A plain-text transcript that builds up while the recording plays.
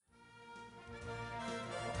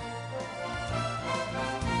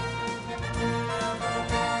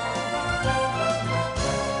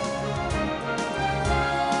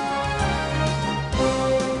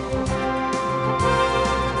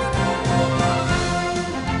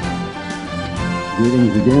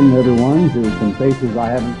Greetings again, everyone, to some faces I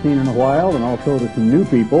haven't seen in a while, and also to some new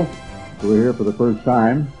people who are here for the first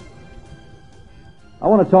time. I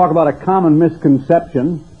want to talk about a common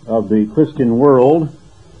misconception of the Christian world.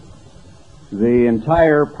 The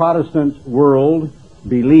entire Protestant world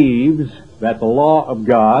believes that the law of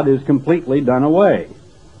God is completely done away.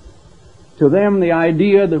 To them, the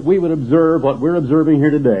idea that we would observe what we're observing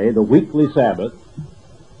here today, the weekly Sabbath,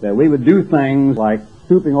 that we would do things like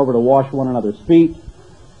stooping over to wash one another's feet,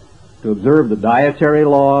 to observe the dietary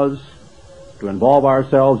laws, to involve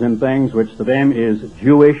ourselves in things which to them is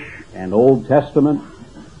Jewish and Old Testament,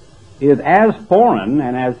 is as foreign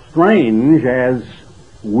and as strange as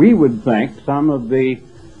we would think some of the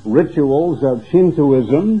rituals of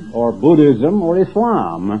Shintoism or Buddhism or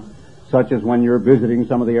Islam, such as when you're visiting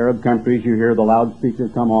some of the Arab countries, you hear the loudspeaker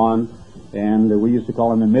come on, and we used to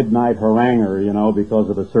call him the midnight haranguer, because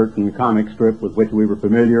of a certain comic strip with which we were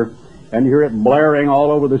familiar, and you hear it blaring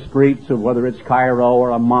all over the streets of whether it's Cairo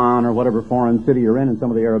or Amman or whatever foreign city you're in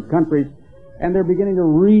some of the Arab countries, and they're beginning to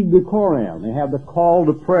read the Koran. They have the call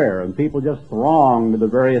to prayer, and people just throng to the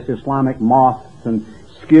various Islamic mosques and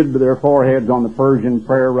skid to their foreheads on the Persian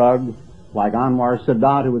prayer rug, like Anwar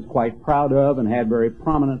Sadat, who was quite proud of and had very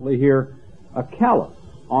prominently here a callus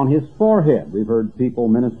on his forehead. We've heard people,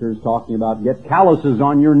 ministers, talking about get calluses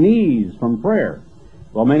on your knees from prayer.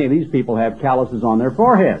 Well, many of these people have calluses on their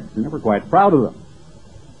foreheads, and we're quite proud of them.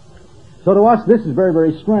 So to us, this is very,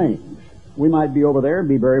 very strange. We might be over there and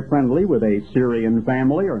be very friendly with a Syrian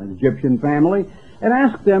family or an Egyptian family and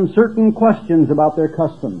ask them certain questions about their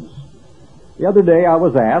customs. The other day I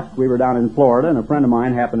was asked, we were down in Florida, and a friend of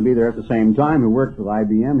mine happened to be there at the same time who works with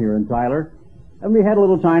IBM here in Tyler, and we had a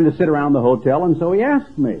little time to sit around the hotel, and so he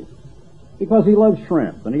asked me, because he loves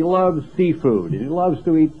shrimp, and he loves seafood, and he loves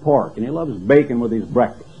to eat pork, and he loves bacon with his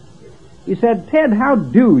breakfast. He said, Ted, how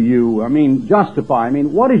do you, justify,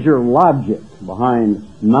 what is your logic behind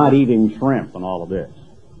not eating shrimp and all of this?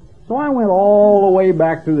 So I went all the way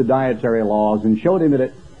back through the dietary laws and showed him that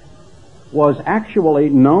it was actually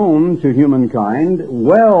known to humankind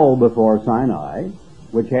well before Sinai,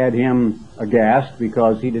 which had him aghast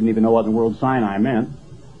because he didn't even know what in the world Sinai meant.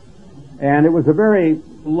 And it was a very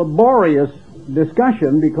laborious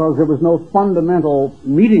discussion because there was no fundamental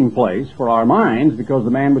meeting place for our minds because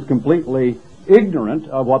the man was completely ignorant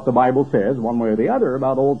of what the Bible says, one way or the other,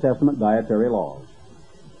 about Old Testament dietary laws.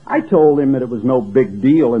 I told him that it was no big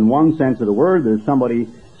deal in one sense of the word. There's somebody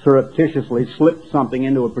surreptitiously slipped something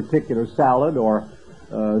into a particular salad or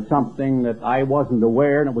something that I wasn't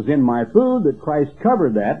aware and it was in my food, that Christ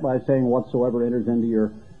covered that by saying whatsoever enters into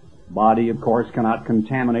your body, of course, cannot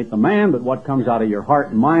contaminate the man, but what comes out of your heart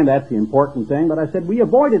and mind, that's the important thing. But I said we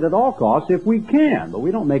avoid it at all costs if we can, but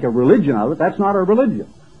we don't make a religion out of it. That's not our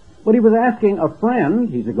religion. But he was asking a friend,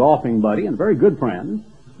 he's a golfing buddy and a very good friend,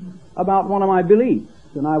 about one of my beliefs,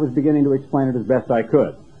 and I was beginning to explain it as best I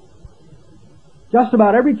could. Just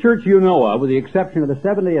about every church you know of, with the exception of the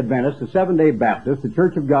Seventh-day Adventists, the Seventh-day Baptists, the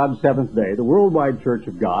Church of God Seventh Day, the Worldwide Church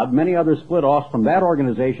of God, many others split off from that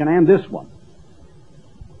organization and this one,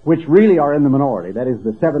 which really are in the minority. That is,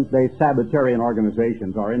 the Seventh-day Sabbatarian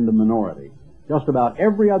organizations are in the minority. Just about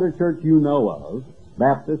every other church you know of,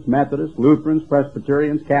 Baptists, Methodists, Lutherans,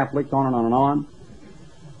 Presbyterians, Catholics, on and on and on,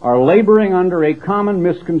 are laboring under a common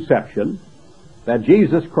misconception that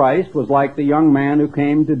Jesus Christ was like the young man who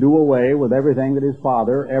came to do away with everything that his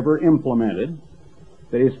father ever implemented,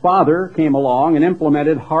 that his father came along and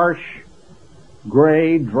implemented harsh,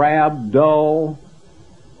 gray, drab, dull,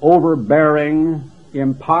 overbearing,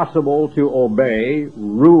 impossible to obey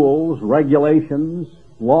rules, regulations,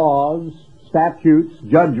 laws, statutes,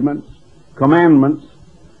 judgments, commandments,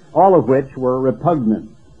 all of which were repugnant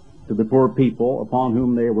to the poor people upon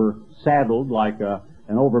whom they were saddled like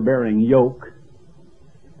an overbearing yoke.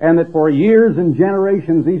 And that for years and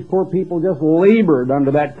generations these poor people just labored under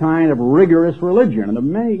that kind of rigorous religion.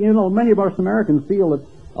 And many of us Americans feel that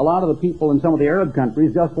a lot of the people in some of the Arab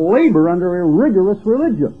countries just labor under a rigorous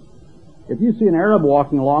religion. If you see an Arab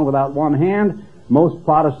walking along without one hand, most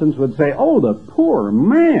Protestants would say, oh, the poor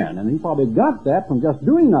man. And he probably got that from just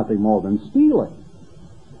doing nothing more than stealing.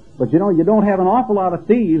 But you don't have an awful lot of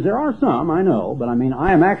thieves. There are some, I know, but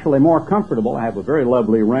I am actually more comfortable. I have a very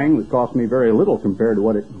lovely ring that cost me very little compared to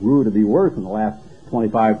what it grew to be worth in the last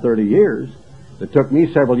 25, 30 years. It took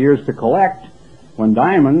me several years to collect when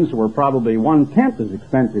diamonds were probably 1/10 as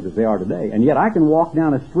expensive as they are today. And yet I can walk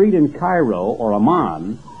down a street in Cairo or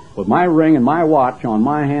Amman with my ring and my watch on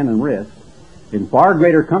my hand and wrist in far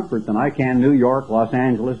greater comfort than I can New York, Los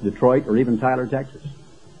Angeles, Detroit, or even Tyler, Texas.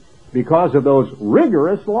 Because of those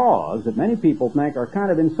rigorous laws that many people think are kind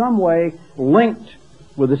of in some way linked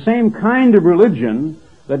with the same kind of religion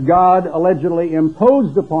that God allegedly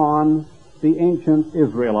imposed upon the ancient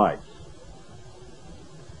Israelites.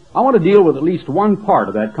 I want to deal with at least one part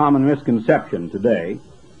of that common misconception today.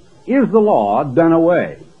 Is the law done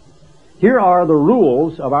away? Here are the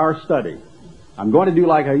rules of our study. I'm going to do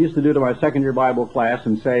like I used to do to my second-year Bible class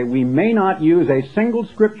and say we may not use a single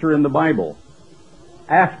scripture in the Bible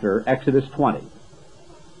after Exodus 20.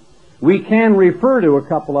 We can refer to a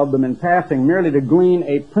couple of them in passing merely to glean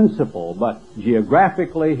a principle, but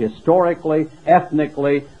geographically, historically,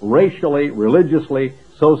 ethnically, racially, religiously,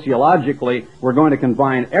 sociologically, we're going to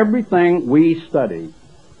confine everything we study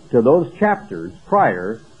to those chapters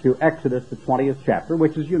prior to Exodus, the 20th chapter,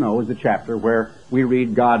 which, as you know, is the chapter where we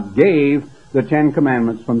read God gave the Ten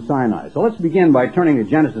Commandments from Sinai. So let's begin by turning to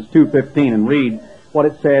Genesis 2:15 and read what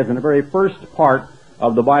it says in the very first part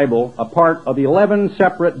of the Bible, a part of the 11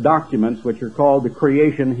 separate documents which are called the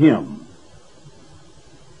creation hymn.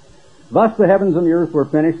 Thus the heavens and the earth were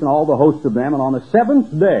finished, and all the hosts of them, and on the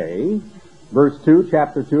seventh day, verse 2,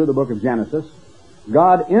 chapter 2 of the book of Genesis,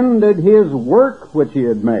 God ended his work which he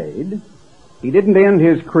had made. He didn't end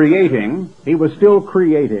his creating. He was still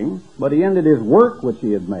creating, but he ended his work which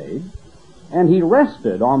he had made. And he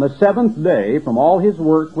rested on the seventh day from all his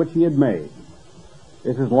work which he had made.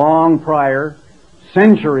 This is long prior,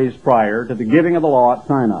 centuries prior to the giving of the law at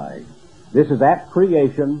Sinai. This is at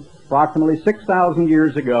creation, approximately 6,000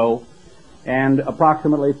 years ago, and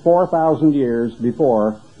approximately 4,000 years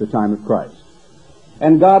before the time of Christ.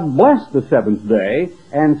 And God blessed the seventh day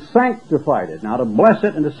and sanctified it. Now, to bless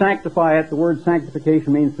it and to sanctify it, the word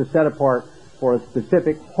sanctification means to set apart for a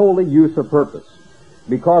specific holy use or purpose,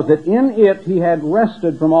 because that in it he had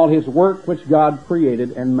rested from all his work which God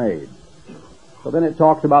created and made. So then it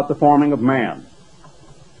talks about the forming of man.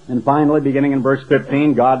 And finally, beginning in verse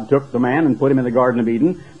 15, God took the man and put him in the Garden of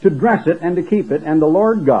Eden to dress it and to keep it. And the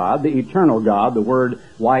Lord God, the eternal God, the word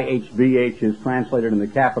YHVH is translated in the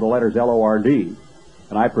capital letters LORD,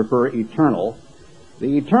 and I prefer eternal.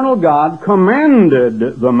 The eternal God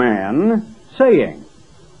commanded the man, saying,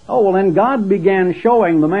 oh, well, then God began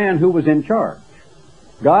showing the man who was in charge.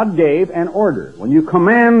 God gave an order. When you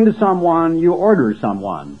command someone, you order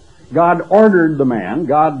someone. God ordered the man.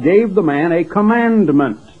 God gave the man a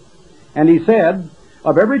commandment. And he said,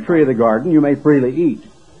 of every tree of the garden you may freely eat,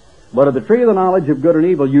 but of the tree of the knowledge of good and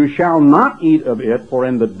evil you shall not eat of it, for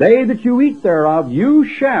in the day that you eat thereof you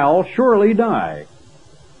shall surely die.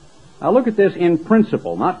 Now look at this in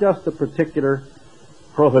principle, not just the particular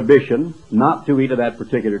prohibition not to eat of that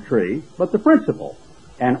particular tree, but the principle.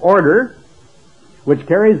 An order which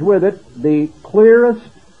carries with it the clearest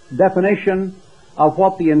definition of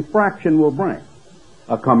what the infraction will bring.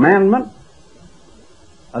 A commandment,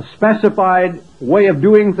 a specified way of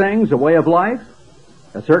doing things, a way of life,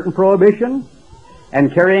 a certain prohibition,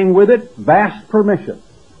 and carrying with it vast permission.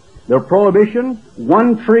 The prohibition,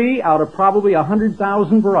 one tree out of probably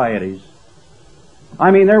 100,000 varieties.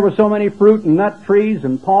 I mean, there were so many fruit and nut trees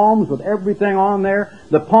and palms with everything on there.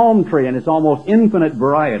 The palm tree in its almost infinite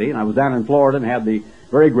variety, and I was down in Florida and had the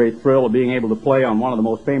very great thrill of being able to play on one of the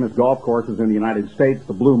most famous golf courses in the United States,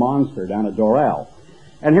 the Blue Monster, down at Doral.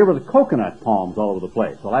 And here were the coconut palms all over the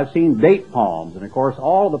place. Well, I've seen date palms, and of course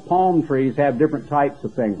all the palm trees have different types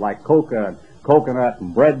of things like coconut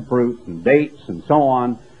and breadfruit and dates and so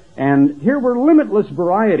on. And here were limitless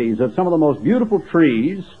varieties of some of the most beautiful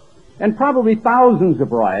trees, and probably thousands of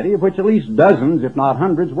variety, of which at least dozens, if not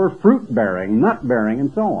hundreds, were fruit-bearing, nut-bearing,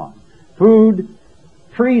 and so on. Food,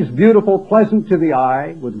 trees beautiful, pleasant to the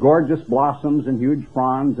eye, with gorgeous blossoms and huge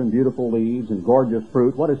fronds and beautiful leaves and gorgeous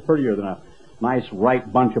fruit. What is prettier than a nice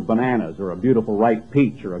ripe bunch of bananas, or a beautiful ripe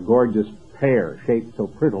peach, or a gorgeous pear shaped so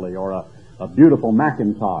prettily, or a beautiful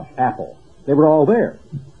Macintosh apple? They were all there.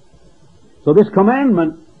 So this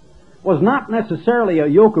commandment was not necessarily a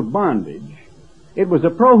yoke of bondage. It was a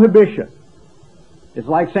prohibition. It's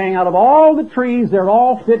like saying, out of all the trees, they're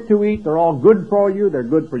all fit to eat, they're all good for you, they're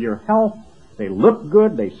good for your health, they look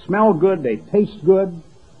good, they smell good, they taste good,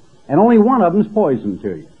 and only one of them's poison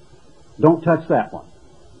to you. Don't touch that one.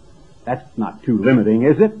 That's not too limiting,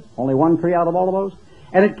 is it? Only one tree out of all of those?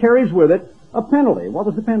 And it carries with it a penalty. What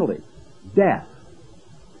was the penalty? Death.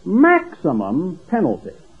 Maximum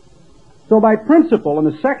penalty. So by principle, in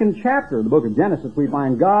the second chapter of the book of Genesis, we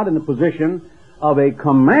find God in the position of a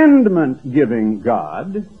commandment-giving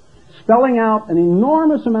God, spelling out an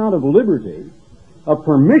enormous amount of liberty, of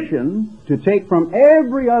permission to take from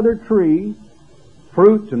every other tree,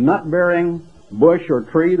 fruit and nut-bearing bush or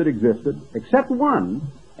tree that existed, except one.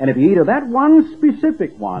 And if you eat of that one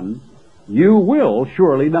specific one, you will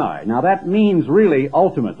surely die. Now that means really,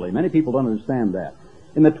 ultimately, many people don't understand that.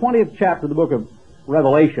 In the 20th chapter of the book of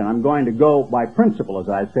Revelation, I'm going to go by principle, as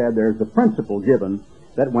I said. There's the principle given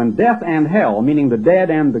that when death and hell, meaning the dead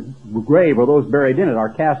and the grave or those buried in it, are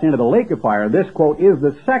cast into the lake of fire, this, quote, is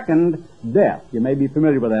the second death. You may be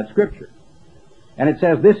familiar with that scripture. And it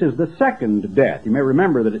says this is the second death. You may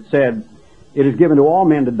remember that it said, it is given to all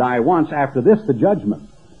men to die once, after this the judgment.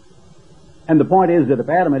 And the point is that if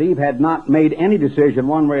Adam and Eve had not made any decision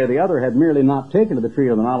one way or the other, had merely not taken of the tree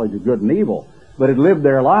of the knowledge of good and evil, but had lived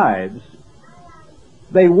their lives,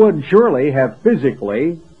 they would surely have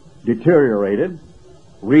physically deteriorated,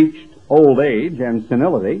 reached old age and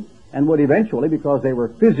senility, and would eventually, because they were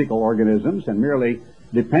physical organisms and merely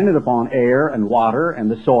depended upon air and water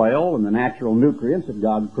and the soil and the natural nutrients that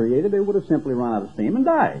God created, they would have simply run out of steam and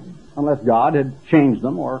died, unless God had changed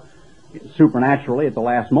them or supernaturally at the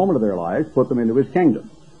last moment of their lives put them into His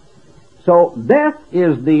kingdom. So death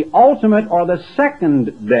is the ultimate or the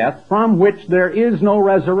second death from which there is no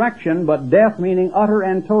resurrection, but death meaning utter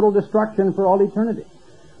and total destruction for all eternity.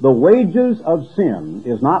 The wages of sin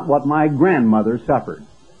is not what my grandmother suffered.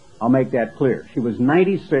 I'll make that clear. She was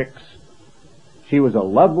 96. She was a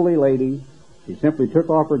lovely lady. She simply took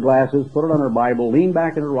off her glasses, put it on her Bible, leaned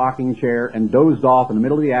back in her rocking chair, and dozed off in the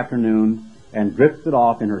middle of the afternoon and drifted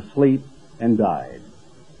off in her sleep and died.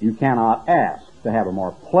 You cannot ask to have a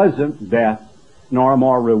more pleasant death nor a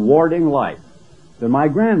more rewarding life than my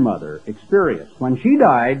grandmother experienced. When she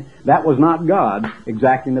died, that was not God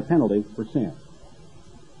exacting the penalty for sin.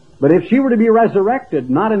 But if she were to be resurrected,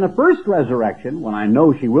 not in the first resurrection, when I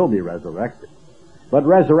know she will be resurrected, but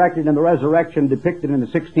resurrected in the resurrection depicted in the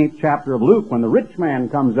 16th chapter of Luke, when the rich man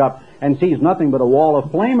comes up and sees nothing but a wall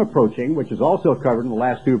of flame approaching, which is also covered in the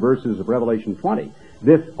last two verses of Revelation 20.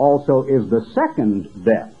 This also is the second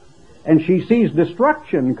death. And she sees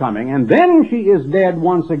destruction coming, and then she is dead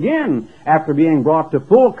once again after being brought to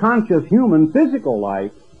full conscious human physical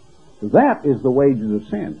life. That is the wages of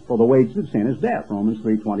sin. For the wages of sin is death, Romans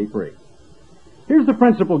 3:23. Here's the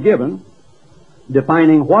principle given,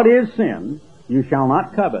 defining what is sin. You shall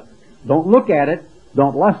not covet. Don't look at it.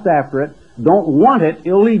 Don't lust after it. Don't want it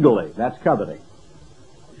illegally. That's coveting.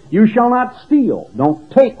 You shall not steal. Don't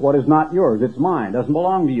take what is not yours. It's mine. Doesn't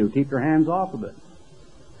belong to you. Keep your hands off of it.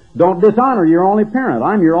 Don't dishonor your only parent.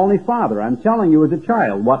 I'm your only father. I'm telling you as a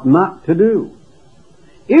child what not to do.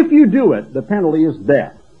 If you do it, the penalty is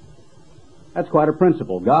death. That's quite a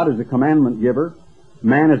principle. God is the commandment giver.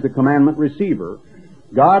 Man is the commandment receiver.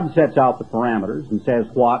 God sets out the parameters and says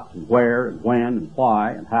what and where and when and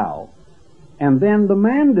why and how. And then the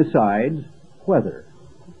man decides whether.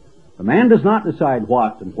 The man does not decide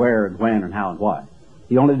what and where and when and how and why.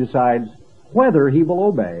 He only decides whether he will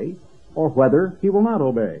obey or whether he will not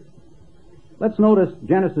obey. Let's notice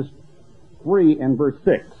Genesis 3 and verse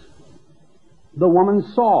 6. The woman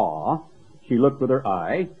saw, she looked with her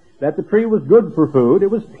eye, that the tree was good for food.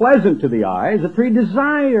 It was pleasant to the eyes. The tree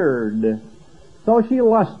desired. So she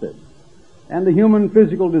lusted. And the human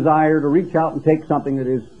physical desire to reach out and take something that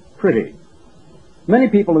is pretty. Many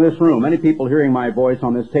people in this room, many people hearing my voice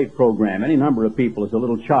on this tape program, any number of people as a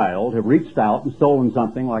little child have reached out and stolen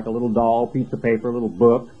something like a little doll, piece of paper, a little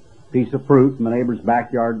book, piece of fruit from the neighbor's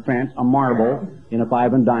backyard fence, a marble in a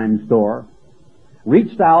 5 and dime store.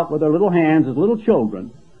 Reached out with their little hands as little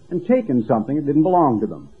children and taken something that didn't belong to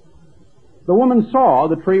them. The woman saw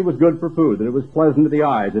the tree was good for food, that it was pleasant to the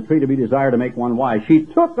eyes, a tree to be desired to make one wise. She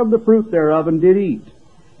took of the fruit thereof and did eat,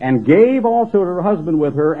 and gave also to her husband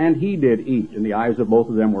with her, and he did eat. And the eyes of both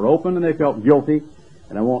of them were open, and they felt guilty.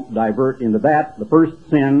 And I won't divert into that. The first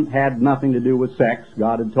sin had nothing to do with sex.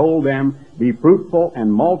 God had told them, be fruitful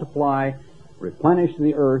and multiply, replenish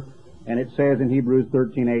the earth. And it says in Hebrews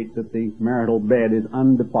 13:8 that the marital bed is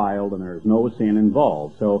undefiled and there is no sin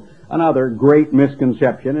involved. So another great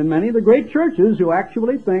misconception in many of the great churches who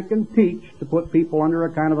actually think and teach to put people under a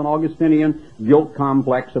kind of an Augustinian guilt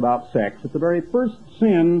complex about sex. That the very first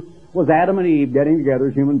sin was Adam and Eve getting together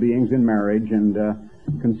as human beings in marriage and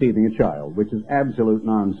conceiving a child, which is absolute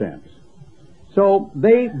nonsense. So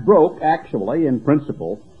they broke, actually, in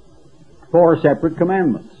principle, 4 separate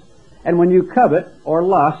commandments. And when you covet or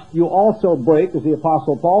lust, you also break, as the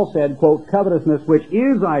Apostle Paul said, quote, covetousness, which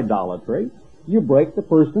is idolatry. You break the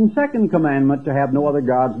first and second commandment to have no other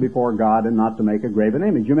gods before God and not to make a graven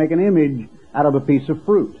image. You make an image out of a piece of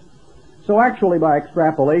fruit. So actually, by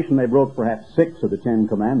extrapolation, they broke perhaps 6 of the 10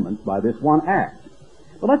 commandments by this one act.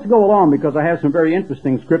 But let's go along because I have some very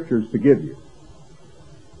interesting scriptures to give you.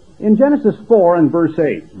 In Genesis 4 and verse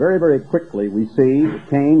 8, very, very quickly we see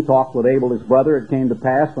that Cain talked with Abel his brother. It came to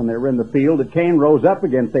pass when they were in the field that Cain rose up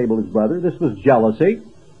against Abel his brother. This was jealousy.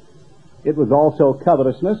 It was also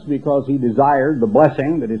covetousness because he desired the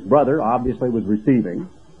blessing that his brother obviously was receiving.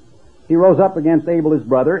 he rose up against Abel his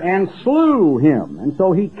brother and slew him, and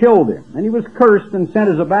so he killed him. And he was cursed and sent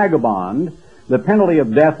as a vagabond. The penalty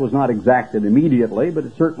of death was not exacted immediately, but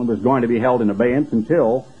it certainly was going to be held in abeyance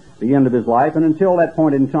until the end of his life, and until that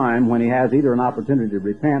point in time when he has either an opportunity to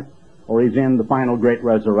repent or he's in the final great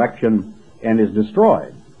resurrection and is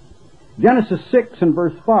destroyed. Genesis 6 and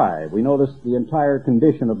verse 5, we notice the entire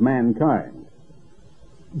condition of mankind.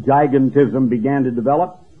 Gigantism began to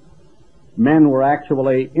develop. Men were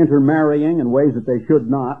actually intermarrying in ways that they should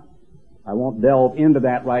not. I won't delve into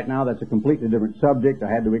that right now. That's a completely different subject. I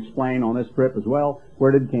had to explain on this trip as well,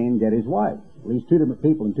 where did Cain get his wife? At least two different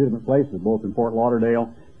people in two different places, both in Fort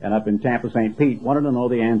Lauderdale and up in Tampa St. Pete, wanted to know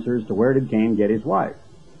the answers to where did Cain get his wife.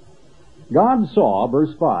 God saw,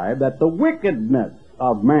 verse 5, that the wickedness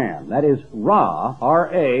of man, that is Ra,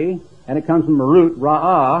 R-A, and it comes from the root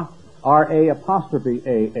Ra'ah, R-A apostrophe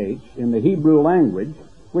A-H, in the Hebrew language,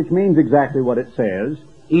 which means exactly what it says,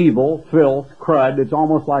 evil, filth, crud. It's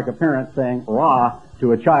almost like a parent saying Ra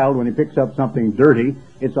to a child when he picks up something dirty.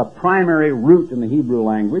 It's a primary root in the Hebrew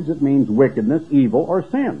language that means wickedness, evil, or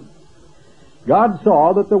sin. God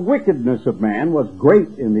saw that the wickedness of man was great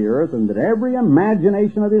in the earth, and that every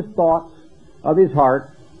imagination of his thoughts, of his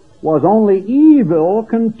heart, was only evil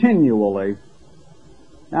continually.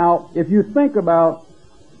 Now, if you think about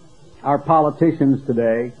our politicians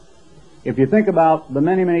today, if you think about the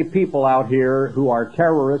many, many people out here who are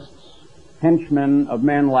terrorists, henchmen of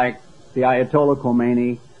men like the Ayatollah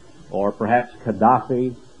Khomeini, or perhaps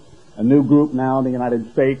Gaddafi, a new group now in the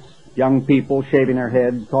United States, young people shaving their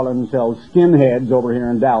heads, calling themselves skinheads over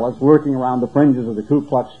here in Dallas, working around the fringes of the Ku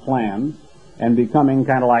Klux Klan, and becoming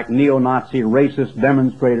kind of like neo-Nazi racist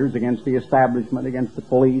demonstrators against the establishment, against the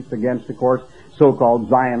police, against, of course, so-called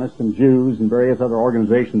Zionists and Jews and various other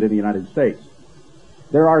organizations in the United States.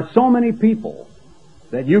 There are so many people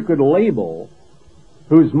that you could label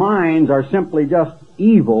whose minds are simply just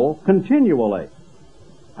evil continually.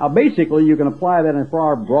 Now, basically, you can apply that in a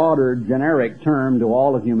far broader, generic term to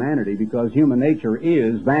all of humanity, because human nature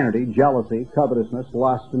is vanity, jealousy, covetousness,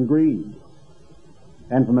 lust, and greed.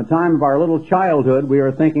 And from the time of our little childhood, we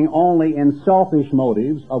are thinking only in selfish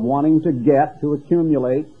motives of wanting to get, to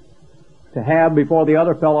accumulate, to have before the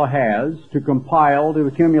other fellow has, to compile, to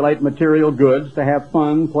accumulate material goods, to have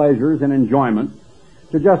fun, pleasures, and enjoyment,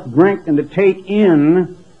 to just drink and to take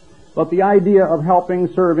in. But the idea of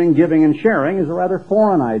helping, serving, giving, and sharing is a rather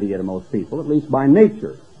foreign idea to most people, at least by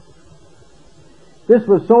nature. This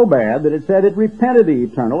was so bad that it said it repented the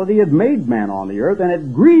eternal, that he had made man on the earth, and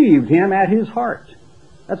it grieved him at his heart.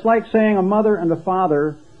 That's like saying a mother and a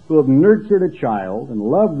father who have nurtured a child and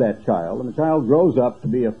loved that child, and the child grows up to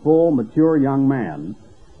be a full, mature young man,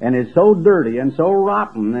 and is so dirty and so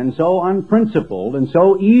rotten and so unprincipled and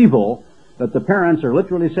so evil that the parents are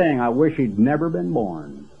literally saying, I wish he'd never been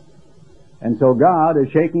born. And so God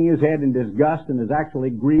is shaking his head in disgust and is actually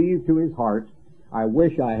grieved to his heart. I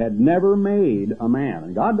wish I had never made a man.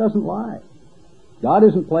 And God doesn't lie. God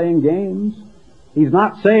isn't playing games. He's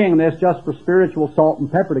not saying this just for spiritual salt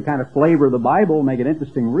and pepper to kind of flavor the Bible, make it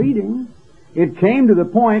interesting reading. It came to the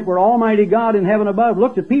point where Almighty God in heaven above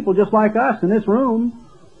looked at people just like us in this room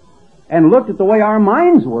and looked at the way our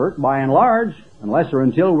minds work, by and large, unless or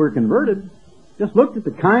until we're converted, just looked at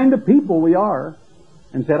the kind of people we are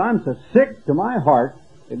and said, I'm so sick to my heart,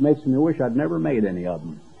 it makes me wish I'd never made any of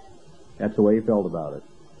them. That's the way he felt about it.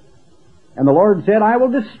 And the Lord said, I will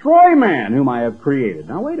destroy man whom I have created.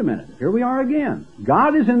 Now wait a minute. Here we are again.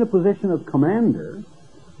 God is in the position of commander.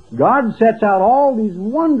 God sets out all these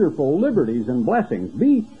wonderful liberties and blessings.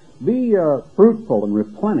 Be fruitful and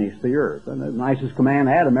replenish the earth. And the nicest command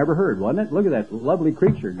Adam ever heard, wasn't it? Look at that lovely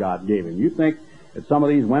creature God gave him. You think that some of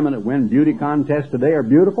these women that win beauty contests today are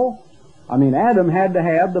beautiful? I mean, Adam had to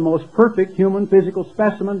have the most perfect human physical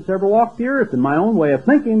specimen that's ever walked the earth, in my own way of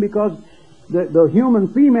thinking, because the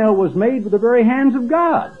human female was made with the very hands of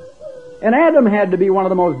God. And Adam had to be one of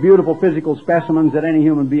the most beautiful physical specimens that any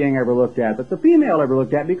human being ever looked at, that the female ever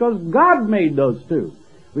looked at, because God made those two.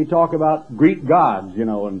 We talk about Greek gods,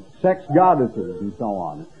 and sex goddesses and so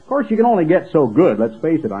on. Of course, you can only get so good, let's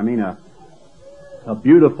face it. I mean, a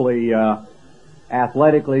beautifully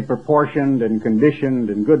athletically proportioned and conditioned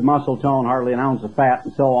and good muscle tone, hardly an ounce of fat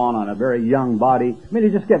and so on a very young body. I mean,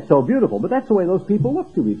 it just gets so beautiful. But that's the way those people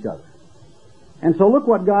look to each other. And so look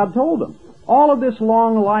what God told them. All of this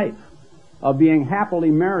long life of being happily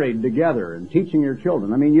married together and teaching your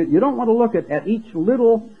children. I mean, you don't want to look at each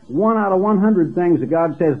little 1 out of 100 things that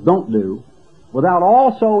God says don't do without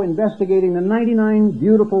also investigating the 99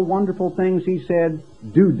 beautiful, wonderful things he said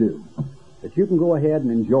do, that you can go ahead and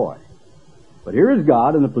enjoy. But here is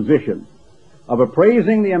God in the position of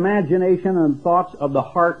appraising the imagination and thoughts of the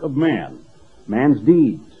heart of man, man's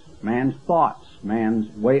deeds, man's thoughts, man's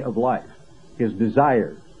way of life, his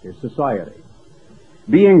desires, his society.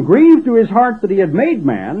 Being grieved to his heart that he had made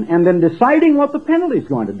man, and then deciding what the penalty is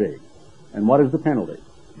going to be. And what is the penalty?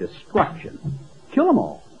 Destruction. Kill them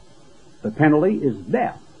all. The penalty is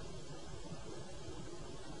death.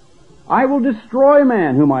 I will destroy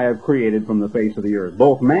man whom I have created from the face of the earth,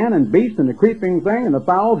 both man and beast and the creeping thing and the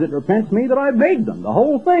fowls. It repents me that I made them. The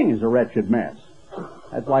whole thing is a wretched mess.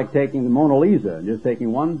 That's like taking the Mona Lisa and just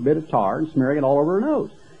taking one bit of tar and smearing it all over her nose.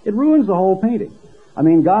 It ruins the whole painting. I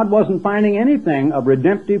mean, God wasn't finding anything of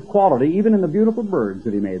redemptive quality, even in the beautiful birds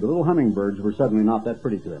that he made. The little hummingbirds were suddenly not that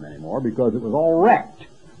pretty to him anymore because it was all wrecked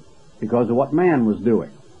because of what man was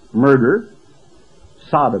doing. Murder,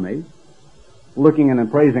 sodomy, looking and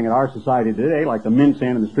appraising at our society today, like the mints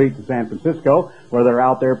in the streets of San Francisco, where they're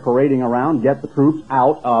out there parading around, get the troops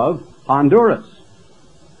out of Honduras.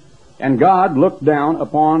 And God looked down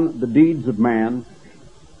upon the deeds of man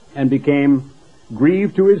and became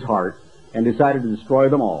grieved to his heart and decided to destroy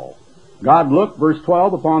them all. God looked, verse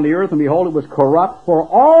 12, upon the earth, and behold, it was corrupt, for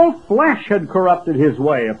all flesh had corrupted his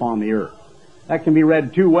way upon the earth. That can be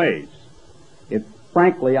read two ways. It,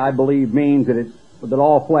 frankly, I believe, means that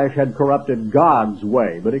all flesh had corrupted God's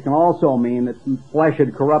way, but it can also mean that flesh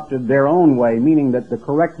had corrupted their own way, meaning that the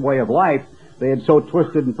correct way of life they had so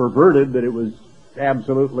twisted and perverted that it was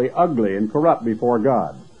absolutely ugly and corrupt before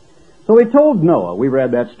God. So he told Noah, we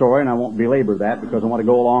read that story, and I won't belabor that because I want to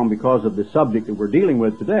go along because of the subject that we're dealing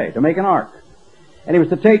with today, to make an ark. And he was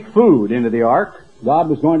to take food into the ark. God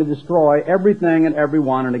was going to destroy everything and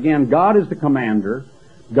everyone, and again, God is the commander.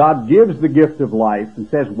 God gives the gift of life and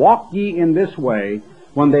says, walk ye in this way.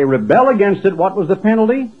 When they rebel against it, what was the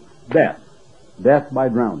penalty? Death. Death by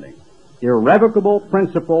drowning. Irrevocable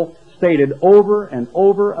principle stated over and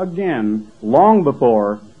over again long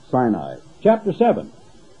before Sinai. Chapter 7.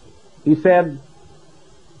 He said,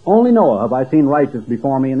 only Noah have I seen righteous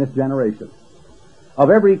before me in this generation. Of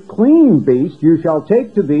every clean beast you shall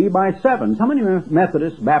take to thee by sevens. How many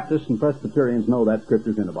Methodists, Baptists, and Presbyterians know that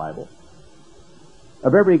scripture's in the Bible?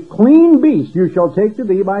 Of every clean beast you shall take to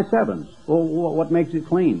thee by sevens. Well, what makes it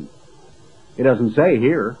clean? It doesn't say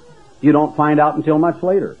here. You don't find out until much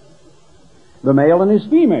later. The male and his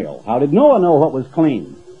female. How did Noah know what was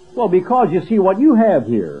clean? Well, because you see what you have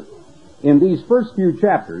here in these first few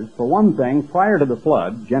chapters, for one thing, prior to the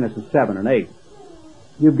flood, Genesis 7 and 8,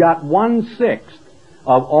 you've got 1/6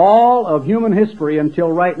 of all of human history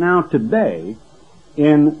until right now today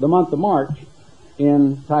in the month of March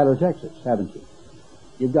in Tyler, Texas, haven't you?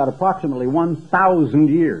 You've got approximately 1,000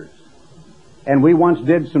 years. And we once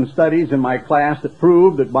did some studies in my class that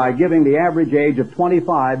proved that by giving the average age of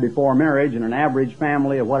 25 before marriage and an average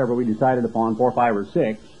family of whatever we decided upon, 4, 5, or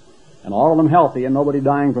 6, and all of them healthy and nobody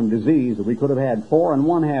dying from disease, that we could have had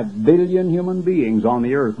 4.5 billion human beings on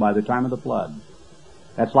the earth by the time of the flood.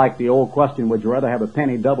 That's like the old question, would you rather have a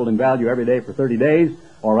penny doubled in value every day for 30 days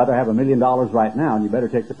or rather have $1 million right now? And you better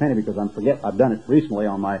take the penny because I've done it recently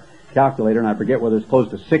on my calculator and I forget whether it's close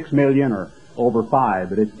to 6 million or over 5,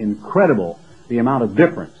 but it's incredible the amount of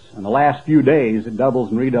difference. In the last few days it doubles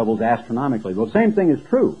and redoubles astronomically. Well, the same thing is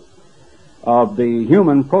true of the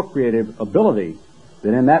human procreative ability,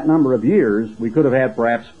 that in that number of years we could have had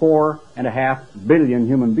perhaps 4.5 billion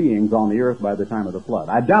human beings on the earth by the time of the flood.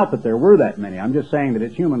 I doubt that there were that many. I'm just saying that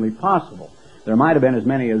it's humanly possible. There might have been as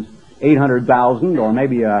many as 800,000 or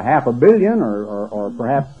maybe 500 million or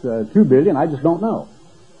perhaps 2 billion. I just don't know.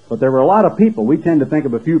 But there were a lot of people. We tend to think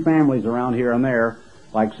of a few families around here and there,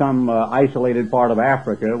 like some isolated part of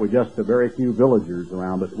Africa with just a very few villagers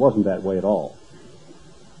around, but it wasn't that way at all.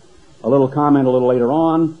 A little comment a little later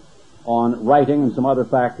on writing and some other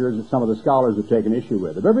factors that some of the scholars have taken issue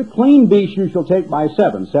with. Of every clean beast you shall take by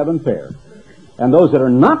 7 pair, and those that are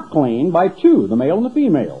not clean by 2, the male and the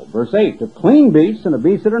female. Verse 8, of clean beasts and of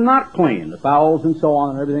beasts that are not clean, the fowls and so on,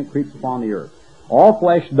 and everything that creeps upon the earth. All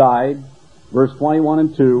flesh died, verse 21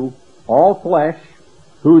 and 2, all flesh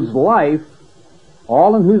whose life,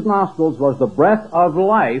 all in whose nostrils was the breath of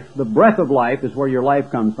life. The breath of life is where your life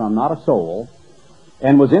comes from, not a soul,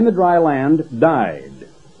 and was in the dry land, died.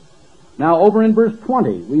 Now, over in verse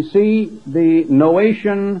 20, we see the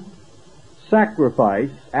Noachian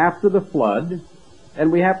sacrifice after the flood,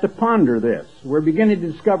 and we have to ponder this. We're beginning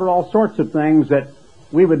to discover all sorts of things that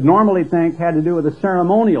we would normally think had to do with a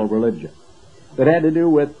ceremonial religion, that had to do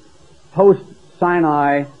with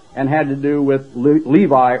post-Sinai and had to do with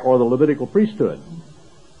Levi or the Levitical priesthood.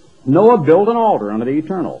 Noah built an altar unto the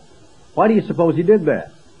eternal. Why do you suppose he did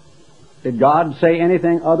that? Did God say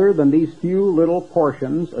anything other than these few little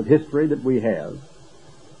portions of history that we have?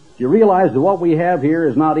 You realize that what we have here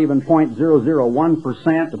is not even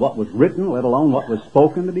 0.001% of what was written, let alone what was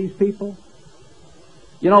spoken to these people?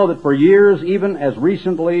 You know that for years, even as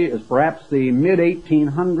recently as perhaps the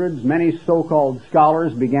mid-1800s, many so-called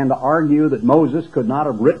scholars began to argue that Moses could not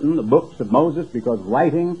have written the books of Moses because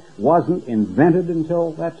writing wasn't invented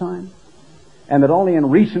until that time. And that only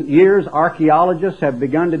in recent years, archaeologists have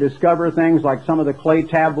begun to discover things like some of the clay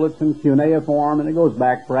tablets in cuneiform, and it goes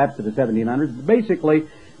back perhaps to the 1700s. But basically,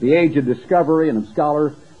 the age of discovery and of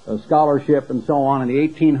scholarship and so on in the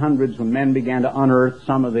 1800s, when men began to unearth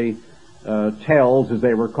some of the tells, as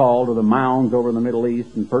they were called, or the mounds over in the Middle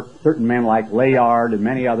East, and certain men like Layard and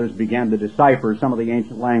many others began to decipher some of the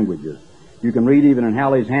ancient languages. You can read even in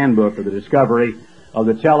Halley's Handbook of the discovery of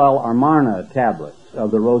the Tel El Amarna tablets, of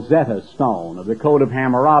the Rosetta Stone, of the Code of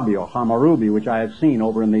Hammurabi, or Hammurabi, which I have seen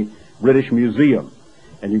over in the British Museum.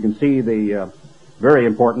 And you can see the very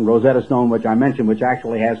important Rosetta Stone, which I mentioned, which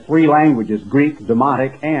actually has 3 languages, Greek,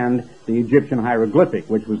 Demotic, and the Egyptian hieroglyphic,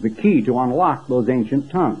 which was the key to unlock those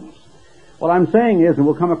ancient tongues. What I'm saying is, and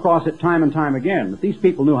we'll come across it time and time again, that these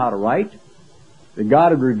people knew how to write, that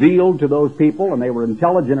God had revealed to those people, and they were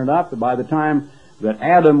intelligent enough that by the time that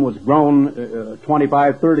Adam was grown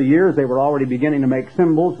 25, 30 years, they were already beginning to make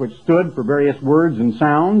symbols which stood for various words and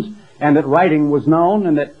sounds, and that writing was known,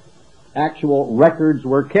 and that actual records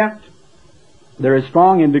were kept. There is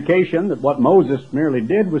strong indication that what Moses merely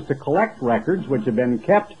did was to collect records which had been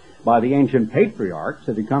kept by the ancient patriarchs,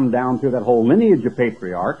 that had come down through that whole lineage of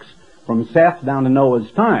patriarchs, from Seth down to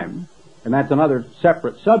Noah's time, and that's another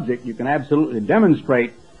separate subject. You can absolutely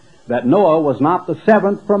demonstrate that Noah was not the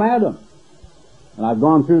 7th from Adam. And I've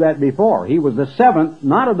gone through that before. He was the 7th,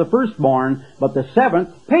 not of the firstborn, but the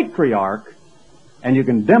 7th patriarch, and you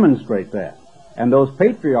can demonstrate that. And those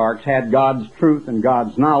patriarchs had God's truth and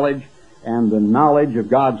God's knowledge, and the knowledge of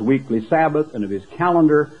God's weekly Sabbath and of His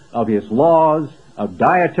calendar, of His laws, of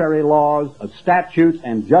dietary laws, of statutes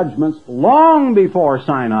and judgments long before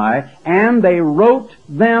Sinai, and they wrote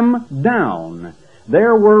them down.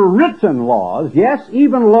 There were written laws, yes,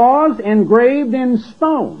 even laws engraved in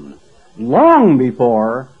stone, long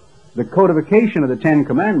before the codification of the 10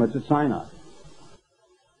 Commandments at Sinai.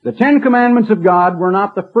 The 10 Commandments of God were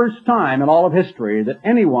not the first time in all of history that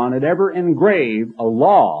anyone had ever engraved a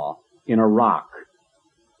law in a rock.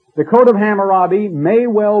 The Code of Hammurabi may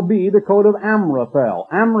well be the Code of Amraphel.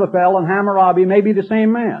 Amraphel and Hammurabi may be the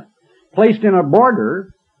same man, placed in a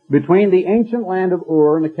border between the ancient land of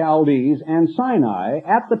Ur and the Chaldees and Sinai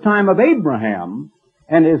at the time of Abraham,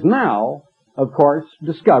 and is now, of course,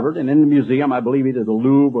 discovered and in the museum, I believe either the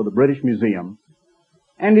Louvre or the British Museum,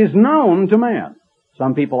 and is known to man.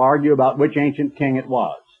 Some people argue about which ancient king it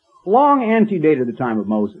was. Long antedated the time of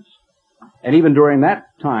Moses. And even during that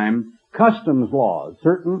time, customs laws,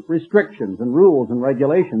 certain restrictions and rules and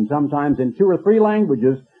regulations, sometimes in 2 or 3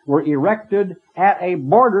 languages, were erected at a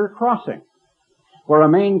border crossing, where a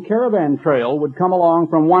main caravan trail would come along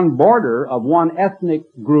from one border of one ethnic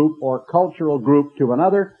group or cultural group to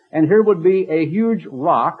another, and here would be a huge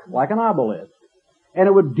rock, like an obelisk. And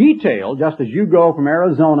it would detail, just as you go from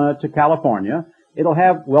Arizona to California, it'll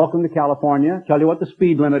have welcome to California, tell you what the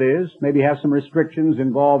speed limit is, maybe have some restrictions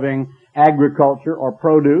involving agriculture or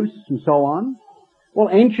produce and so on. Well,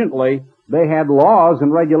 anciently, they had laws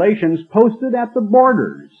and regulations posted at the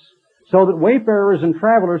borders so that wayfarers and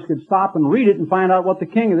travelers could stop and read it and find out what the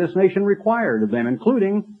king of this nation required of them,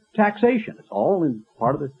 including taxation. It's all in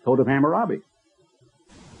part of the Code of Hammurabi.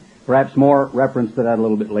 Perhaps more reference to that a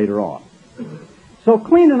little bit later on. So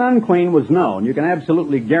clean and unclean was known. You can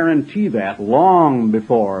absolutely guarantee that long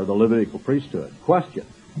before the Levitical priesthood. Question: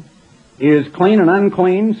 is clean and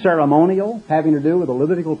unclean ceremonial, having to do with the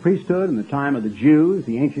Levitical priesthood in the time of the Jews,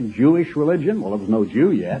 the ancient Jewish religion? Well, there was no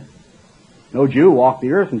Jew yet. No Jew walked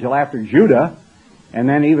the earth until after Judah, and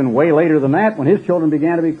then even way later than that, when his children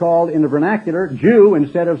began to be called in the vernacular Jew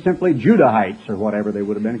instead of simply Judahites or whatever they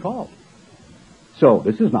would have been called. So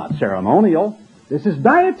this is not ceremonial. This is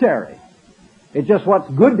dietary. It's just what's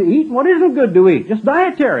good to eat and what isn't good to eat. Just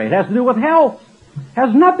dietary. It has to do with health. It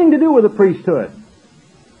has nothing to do with the priesthood.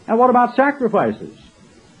 And what about sacrifices?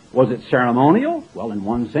 Was it ceremonial? Well, in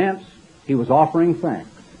one sense, he was offering thanks.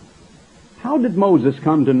 How did Moses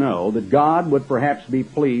come to know that God would perhaps be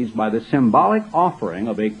pleased by the symbolic offering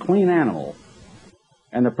of a clean animal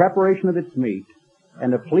and the preparation of its meat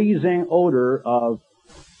and the pleasing odor of,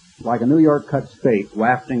 like a New York cut steak,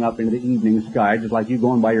 wafting up into the evening sky, just like you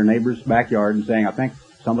going by your neighbor's backyard and saying, I think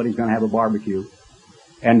somebody's going to have a barbecue,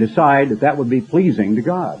 and decide that that would be pleasing to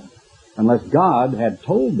God, unless God had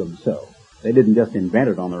told them so. They didn't just invent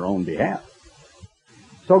it on their own behalf.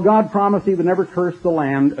 So God promised he would never curse the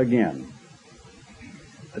land again.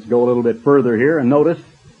 Let's go a little bit further here and notice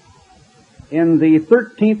in the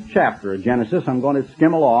 13th chapter of Genesis, I'm going to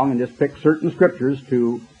skim along and just pick certain scriptures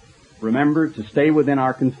to remember to stay within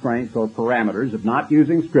our constraints or parameters of not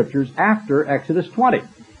using scriptures after Exodus 20.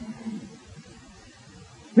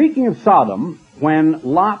 Speaking of Sodom, when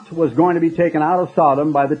Lot was going to be taken out of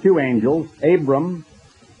Sodom by the two angels, Abram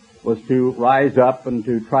was to rise up and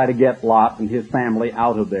to try to get Lot and his family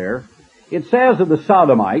out of there. It says of the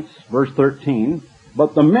Sodomites, verse 13,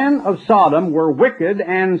 "But the men of Sodom were wicked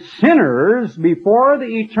and sinners before the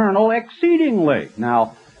Eternal exceedingly."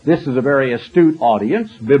 Now, this is a very astute audience,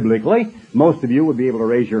 biblically. Most of you would be able to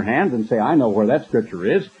raise your hands and say, I know where that scripture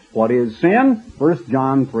is. What is sin? 1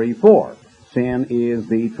 John 3:4. Sin is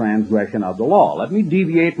the transgression of the law. Let me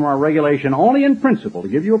deviate from our regulation only in principle, to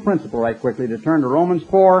give you a principle right quickly, to turn to Romans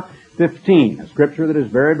 4:15, a scripture that is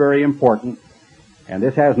very, very important. And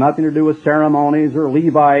this has nothing to do with ceremonies or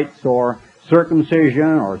Levites or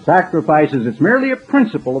circumcision or sacrifices. It's merely a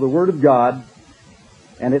principle of the Word of God.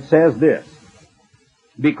 And it says this,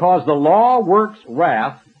 "Because the law works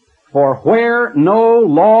wrath, for where no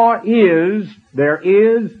law is, there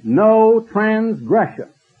is no transgression."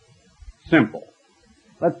 Simple.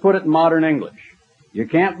 Let's put it in modern English. You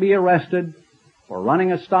can't be arrested for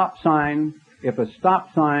running a stop sign if a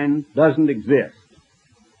stop sign doesn't exist.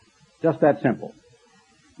 Just that simple.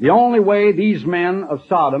 The only way these men of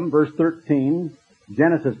Sodom, verse 13,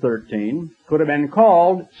 Genesis 13, could have been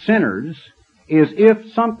called sinners is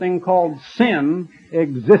if something called sin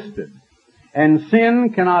existed. And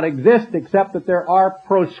sin cannot exist except that there are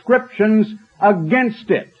proscriptions against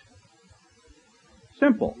it.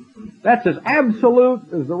 Simple. That's as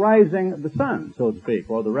absolute as the rising of the sun, so to speak,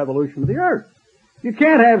 or the revolution of the earth. You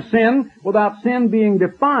can't have sin without sin being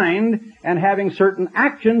defined and having certain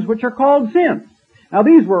actions which are called sin. Now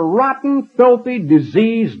these were rotten, filthy,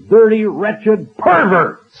 diseased, dirty, wretched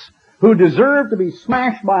perverts who deserved to be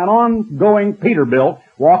smashed by an ongoing Peterbilt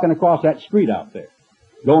walking across that street out there.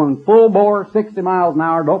 Going full bore, 60 miles an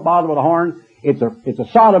hour, don't bother with a horn. It's a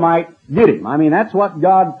sodomite, get him. I mean, that's what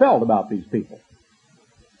God felt about these people.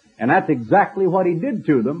 And that's exactly what He did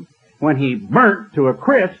to them when He burnt to a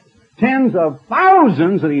crisp tens of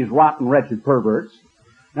thousands of these rotten, wretched perverts.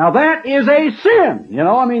 Now that is a sin,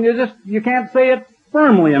 I mean, you can't say it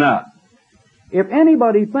firmly enough. If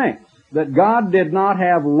anybody thinks that God did not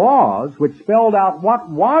have laws which spelled out what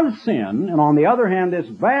was sin, and on the other hand, this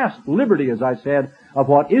vast liberty, as I said, of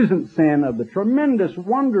what isn't sin, of the tremendous,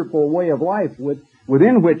 wonderful way of life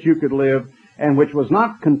within which you could live, and which was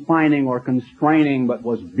not confining or constraining, but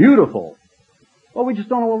was beautiful, well, we just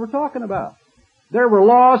don't know what we're talking about. There were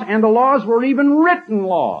laws, and the laws were even written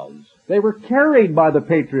laws. They were carried by the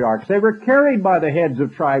patriarchs. They were carried by the heads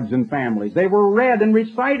of tribes and families. They were read and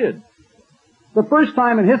recited. The first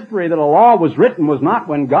time in history that a law was written was not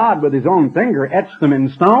when God, with His own finger, etched them in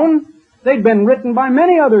stone. They'd been written by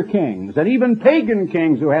many other kings, and even pagan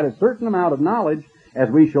kings who had a certain amount of knowledge,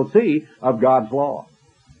 as we shall see, of God's law.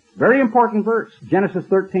 Very important verse, Genesis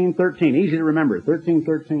 13:13, easy to remember,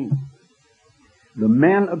 13:13. The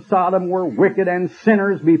men of Sodom were wicked and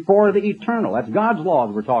sinners before the Eternal. That's God's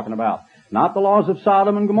laws we're talking about. Not the laws of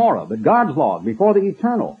Sodom and Gomorrah, but God's laws before the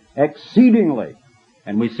Eternal, exceedingly.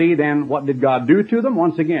 And we see then, what did God do to them?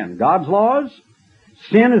 Once again, God's laws,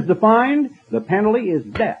 sin is defined, the penalty is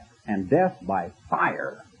death, and death by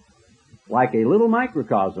fire. Like a little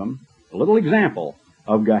microcosm, a little example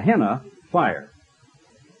of Gehenna fire.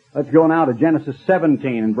 Let's go now to Genesis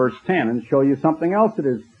 17 and verse 10 and show you something else that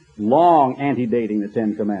is long antedating the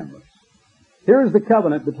Ten Commandments. Here is the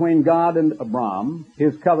covenant between God and Abram.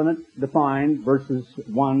 His covenant defined, verses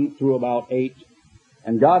 1 through about 8.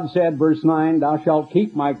 And God said, verse 9, "Thou shalt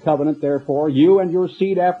keep my covenant, therefore, you and your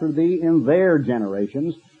seed after thee in their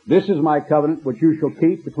generations. This is my covenant which you shall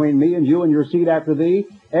keep between me and you and your seed after thee.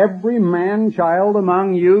 Every man-child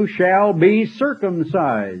among you shall be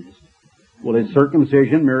circumcised." Well, is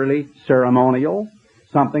circumcision merely ceremonial?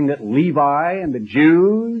 Something that Levi and the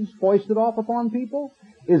Jews foisted off upon people?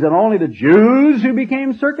 Is it only the Jews who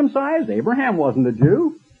became circumcised? Abraham wasn't a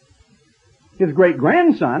Jew. His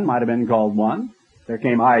great-grandson might have been called one. There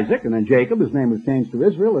came Isaac, and then Jacob, his name was changed to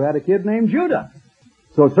Israel, who had a kid named Judah.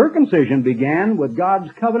 So circumcision began with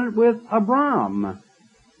God's covenant with Abram,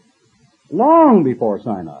 long before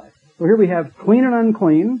Sinai. So here we have clean and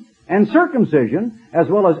unclean, and circumcision, as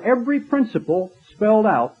well as every principle spelled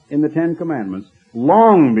out in the Ten Commandments,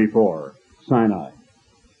 long before Sinai.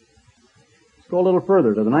 Let's go a little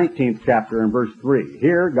further to the 19th chapter and verse 3.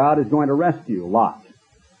 Here, God is going to rescue Lot.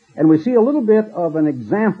 And we see a little bit of an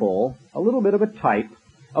example, a little bit of a type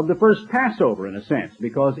of the first Passover in a sense,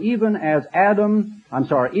 because even as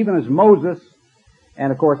Moses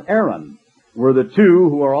and of course Aaron were the two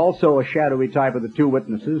who are also a shadowy type of the two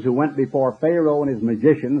witnesses who went before Pharaoh and his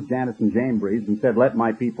magicians, Jannes and Jambres, and said, "Let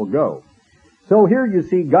my people go." So here you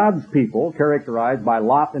see God's people characterized by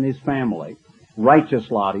Lot and his family. Righteous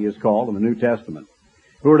Lot, he is called in the New Testament,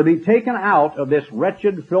 who are to be taken out of this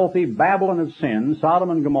wretched, filthy Babylon of sin, Sodom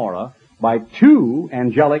and Gomorrah, by two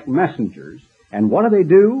angelic messengers. And what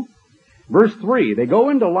do? Verse 3, they go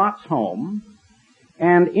into Lot's home,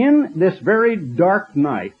 and in this very dark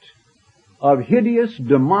night of hideous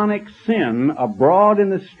demonic sin abroad in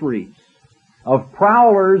the streets, of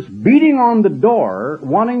prowlers beating on the door,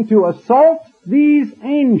 wanting to assault these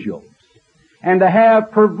angels, and to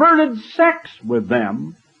have perverted sex with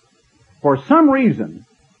them, for some reason.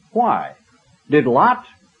 Why? Did Lot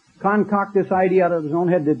concoct this idea out of his own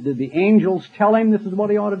head? Did the angels tell him this is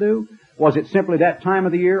what he ought to do? Was it simply that time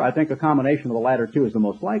of the year? I think a combination of the latter two is the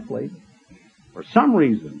most likely. For some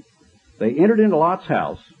reason, they entered into Lot's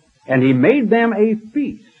house, and he made them a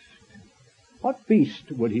feast. What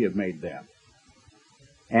feast would he have made them?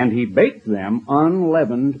 And he baked them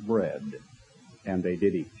unleavened bread, and they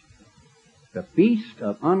did eat. The feast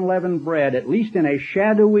of unleavened bread, at least in a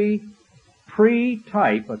shadowy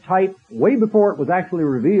pre-type, a type way before it was actually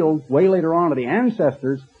revealed, way later on to the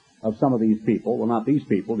ancestors of some of these people. Well, not these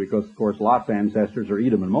people, because, of course, Lot's ancestors are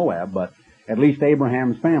Edom and Moab, but at least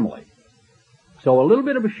Abraham's family. So a little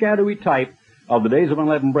bit of a shadowy type of the days of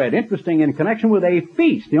unleavened bread. Interesting, in connection with a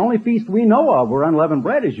feast, the only feast we know of where unleavened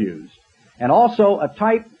bread is used. And also a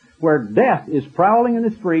type where death is prowling in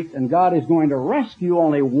the streets, and God is going to rescue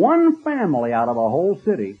only one family out of a whole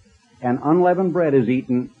city, and unleavened bread is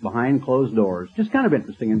eaten behind closed doors. Just kind of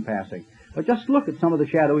interesting in passing. But just look at some of the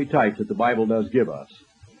shadowy types that the Bible does give us.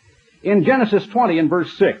 In Genesis 20 and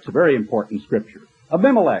verse 6, a very important scripture,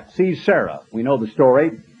 Abimelech sees Sarah. We know the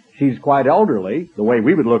story. She's quite elderly, the way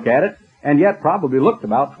we would look at it, and yet probably looked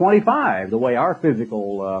about 25, the way our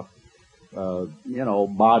physical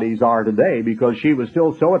bodies are today, because she was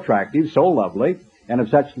still so attractive, so lovely, and of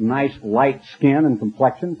such nice light skin and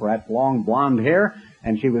complexion, perhaps long blonde hair,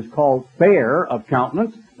 and she was called fair of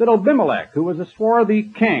countenance, that Abimelech, who was a swarthy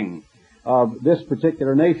king of this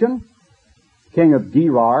particular nation, king of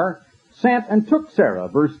Gerar, sent and took Sarah,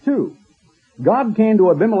 verse 2. God came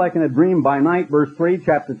to Abimelech in a dream by night, verse 3,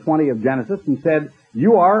 chapter 20 of Genesis, and said,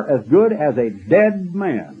 "You are as good as a dead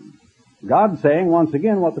man." God saying, once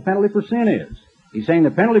again, what the penalty for sin is. He's saying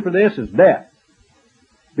the penalty for this is death.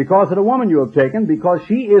 Because of the woman you have taken, because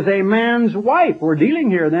she is a man's wife. We're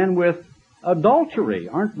dealing here then with adultery,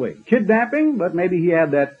 aren't we? Kidnapping, but maybe he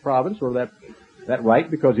had that province or that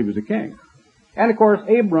right because he was a king. And of course,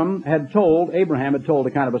 Abraham had told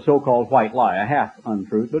a kind of a so-called white lie, a half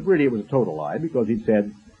untruth, but really it was a total lie, because he'd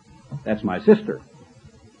said, "That's my sister."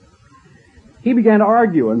 He began to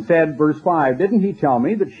argue and said, verse 5, "Didn't he tell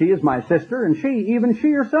me that she is my sister? And even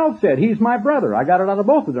she herself said, 'He's my brother.' I got it out of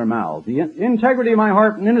both of their mouths. The integrity of my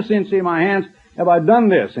heart and innocency of my hands have I done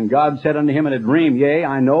this." And God said unto him in a dream, "Yea,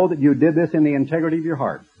 I know that you did this in the integrity of your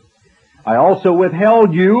heart. I also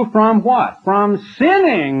withheld you from what? From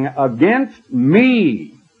sinning against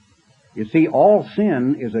me." You see, all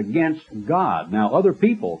sin is against God. Now, other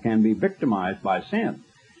people can be victimized by sin,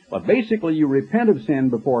 but basically you repent of sin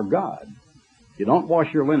before God. You don't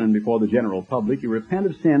wash your linen before the general public. You repent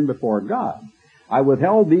of sin before God. "I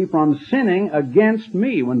withheld thee from sinning against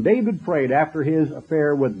me." When David prayed after his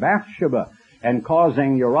affair with Bathsheba and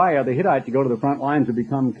causing Uriah the Hittite to go to the front lines and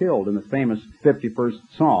become killed in the famous 51st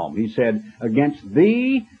Psalm, he said, "Against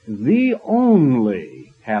thee, thee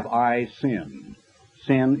only have I sinned."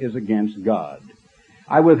 Sin is against God.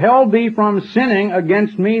 "I withheld thee from sinning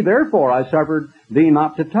against me, therefore I suffered thee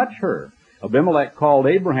not to touch her." Abimelech called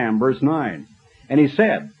Abraham, verse 9, and he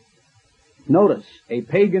said, notice, a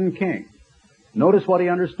pagan king. Notice what he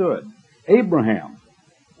understood. "Abraham,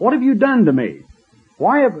 what have you done to me?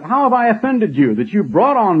 How have I offended you, that you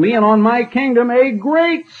brought on me and on my kingdom a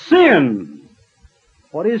great sin?"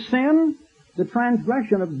 What is sin? The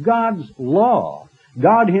transgression of God's law.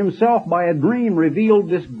 God himself, by a dream, revealed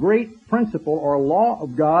this great principle or law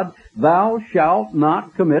of God: "Thou shalt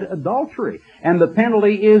not commit adultery." And the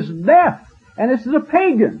penalty is death. And this is a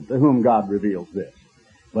pagan to whom God reveals this.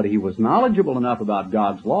 But he was knowledgeable enough about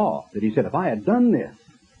God's law that he said, if I had done this,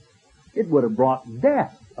 it would have brought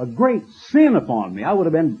death, a great sin upon me. I would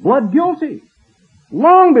have been blood guilty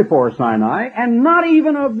long before Sinai, and not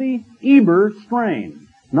even of the Eber strain,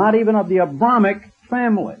 not even of the Abramic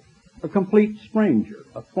family, a complete stranger,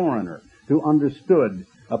 a foreigner who understood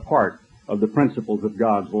a part of the principles of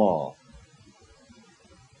God's law.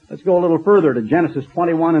 Let's go a little further to Genesis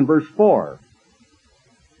 21 and verse 4.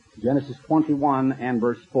 Genesis 21 and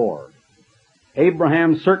verse 4.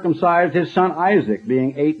 Abraham circumcised his son Isaac,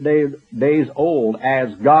 being 8 days old,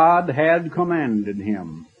 as God had commanded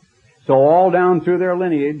him. So all down through their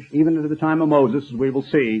lineage, even to the time of Moses, as we will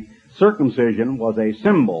see, circumcision was a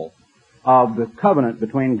symbol of the covenant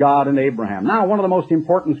between God and Abraham. Now, one of the most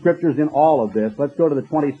important scriptures in all of this, let's go to the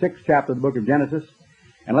 26th chapter of the book of Genesis,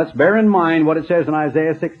 and let's bear in mind what it says in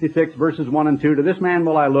Isaiah 66, verses 1 and 2. To this man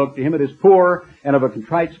will I look, to him that is poor and of a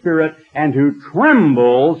contrite spirit, and who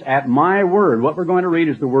trembles at my word. What we're going to read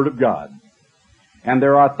is the word of God. And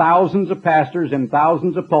there are thousands of pastors in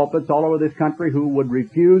thousands of pulpits all over this country who would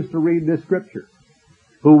refuse to read this scripture,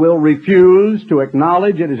 who will refuse to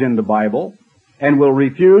acknowledge it is in the Bible, and will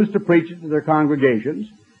refuse to preach it to their congregations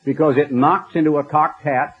because it knocks into a cocked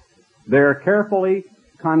hat their carefully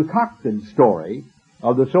concocted story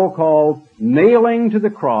of the so-called nailing to the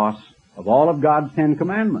cross of all of God's 10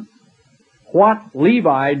 Commandments. What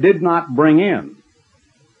Levi did not bring in,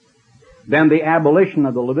 then the abolition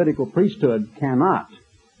of the Levitical priesthood cannot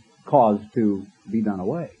cause to be done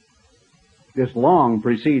away. This long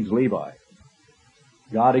precedes Levi.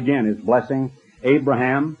 God again is blessing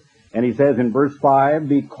Abraham, and he says in verse 5,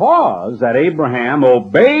 because that Abraham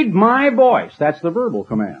obeyed my voice, that's the verbal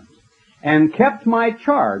command, and kept my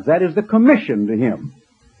charge, that is the commission to him,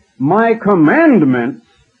 my commandments,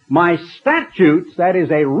 my statutes, that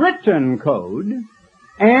is a written code,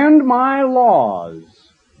 and my laws,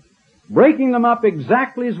 breaking them up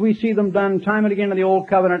exactly as we see them done time and again in the Old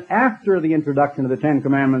Covenant after the introduction of the 10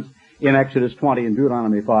 Commandments in Exodus 20 and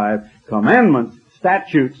Deuteronomy 5, commandments,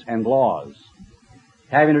 statutes, and laws,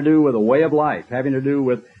 having to do with a way of life, having to do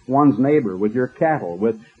with one's neighbor, with your cattle,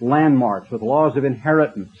 with landmarks, with laws of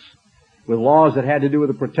inheritance, with laws that had to do with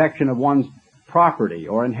the protection of one's property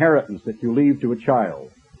or inheritance that you leave to a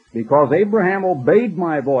child. Because Abraham obeyed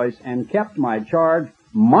my voice and kept my charge,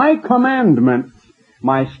 my commandments,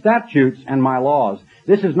 my statutes, and my laws.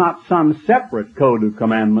 This is not some separate code of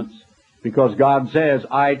commandments, because God says,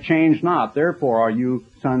 I change not, therefore are you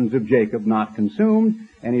sons of Jacob not consumed.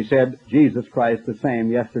 And he said, Jesus Christ the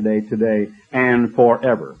same yesterday, today, and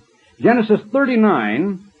forever. Genesis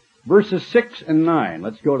 39, verses 6 and 9.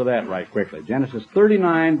 Let's go to that right quickly. Genesis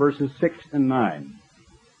 39, verses 6 and 9.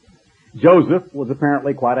 Joseph was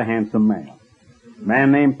apparently quite a handsome man. A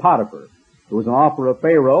man named Potiphar, who was an officer of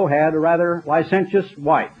Pharaoh, had a rather licentious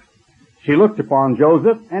wife. She looked upon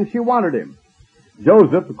Joseph, and she wanted him.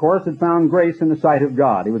 Joseph, of course, had found grace in the sight of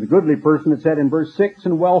God. He was a goodly person, it said in verse 6,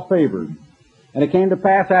 and well-favored. And it came to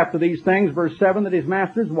pass after these things, verse 7, that his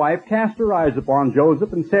master's wife cast her eyes upon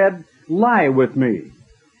Joseph and said, lie with me.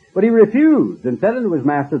 But he refused and said unto his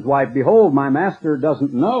master's wife, behold, my master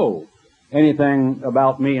doesn't know anything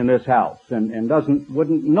about me in this house and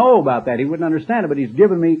wouldn't know about that. He wouldn't understand it, but he's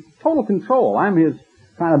given me total control. I'm his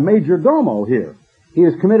kind of major domo here. He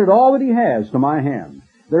has committed all that he has to my hand.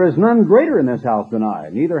 There is none greater in this house than I,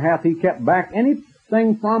 neither hath he kept back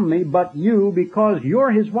anything from me but you, because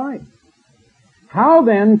you're his wife. How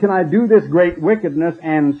then can I do this great wickedness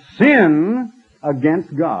and sin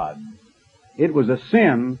against God? It was a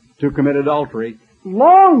sin to commit adultery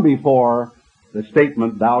long before the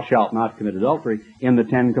statement, thou shalt not commit adultery, in the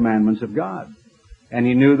 10 Commandments of God. And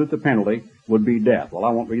he knew that the penalty would be death. Well, I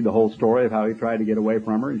won't read the whole story of how he tried to get away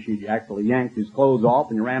from her, and she actually yanked his clothes off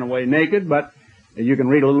and he ran away naked, but you can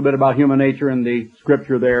read a little bit about human nature in the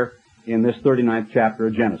scripture there in this 39th chapter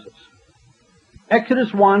of Genesis.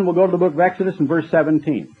 Exodus 1, we'll go to the book of Exodus in verse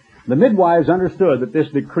 17. The midwives understood that this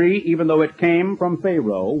decree, even though it came from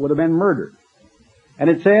Pharaoh, would have been murdered. And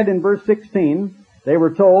it said in verse 16, they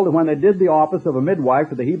were told that when they did the office of a midwife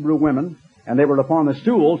to the Hebrew women, and they were upon the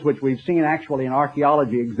stools, which we've seen actually in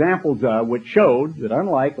archaeology examples of, which showed that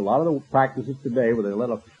unlike a lot of the practices today where they let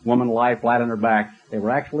a woman lie flat on her back, they were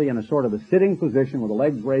actually in a sort of a sitting position with the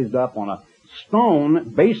legs raised up on a stone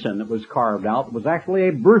basin that was carved out. It was actually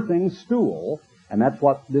a birthing stool, and that's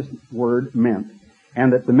what this word meant.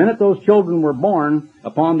 And that the minute those children were born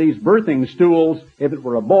upon these birthing stools, if it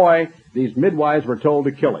were a boy, these midwives were told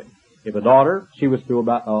to kill him. If a daughter, she was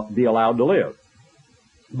to be allowed to live.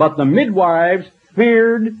 But the midwives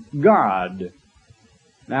feared God.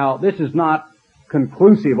 Now, this is not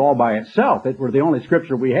conclusive all by itself. It were the only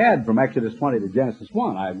scripture we had from Exodus 20 to Genesis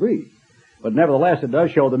 1, I agree. But nevertheless, it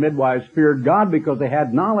does show the midwives feared God because they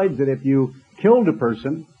had knowledge that if you killed a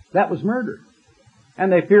person, that was murder.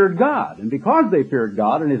 And they feared God. And because they feared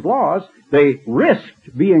God and His laws, they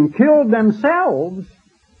risked being killed themselves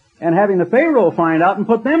and having the Pharaoh find out and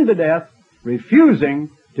put them to death,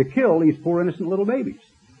 refusing to kill these poor innocent little babies,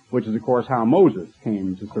 which is, of course, how Moses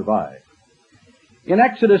came to survive. In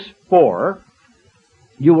Exodus 4,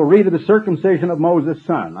 you will read of the circumcision of Moses'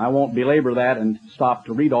 son. I won't belabor that and stop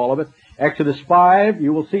to read all of it. Exodus 5,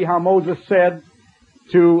 you will see how Moses said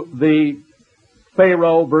to the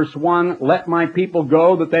Pharaoh, verse 1, "Let my people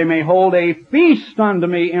go that they may hold a feast unto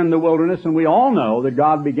me in the wilderness." And we all know that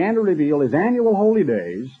God began to reveal His annual holy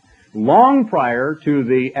days long prior to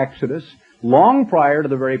the Exodus, long prior to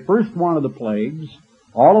the very first one of the plagues,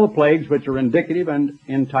 all of the plagues which are indicative and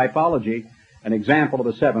in typology an example of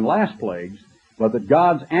the 7 last plagues, but that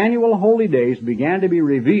God's annual holy days began to be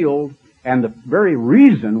revealed, and the very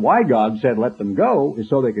reason why God said let them go is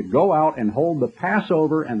so they could go out and hold the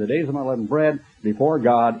Passover and the days of unleavened bread before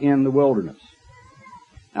God in the wilderness.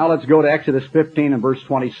 Now let's go to Exodus 15 and verse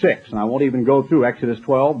 26, and I won't even go through Exodus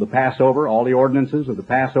 12, the Passover, all the ordinances of the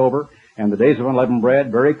Passover and the days of unleavened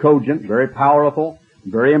bread, very cogent, very powerful,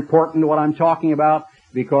 very important to what I'm talking about,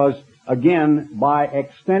 because, again, by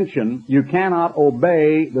extension, you cannot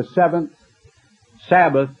obey the 7th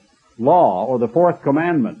Sabbath law or the 4th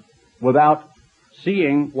commandment without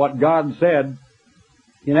seeing what God said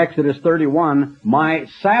in Exodus 31, "My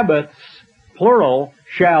Sabbaths, plural,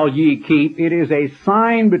 shall ye keep. It is a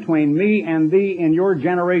sign between me and thee in your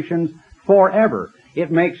generations forever."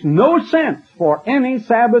 It makes no sense for any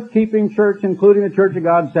Sabbath-keeping church, including the Church of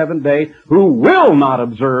God Seventh Day, who will not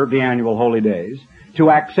observe the annual holy days, to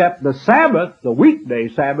accept the Sabbath, the weekday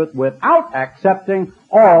Sabbath, without accepting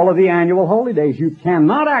all of the annual holy days. You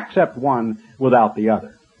cannot accept one without the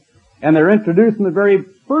other. And they're introduced in the very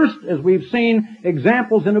first, as we've seen,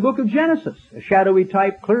 examples in the book of Genesis, a shadowy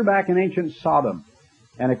type clear back in ancient Sodom.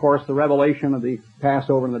 And, of course, the revelation of the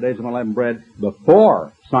Passover and the days of unleavened bread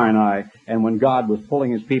before Sinai, and when God was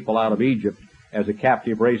pulling His people out of Egypt as a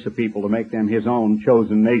captive race of people to make them His own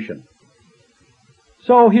chosen nation.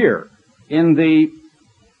 So here, in the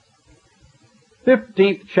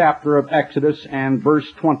 15th chapter of Exodus and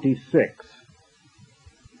verse 26,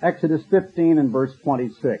 Exodus 15 and verse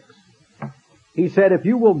 26, He said, "If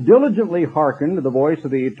you will diligently hearken to the voice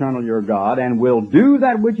of the eternal your God, and will do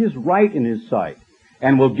that which is right in His sight,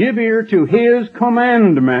 and will give ear to His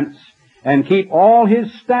commandments, and keep all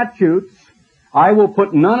His statutes, I will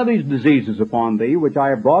put none of these diseases upon thee, which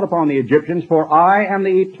I have brought upon the Egyptians, for I am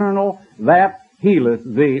the eternal that healeth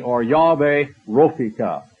thee," or Yahweh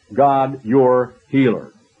Rophika, God your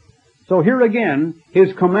healer. So here again,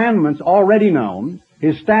 His commandments already known,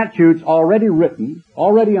 His statutes already written,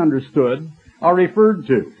 already understood, are referred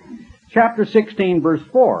to. Chapter 16, verse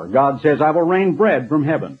 4, God says, "I will rain bread from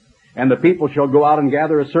heaven, and the people shall go out and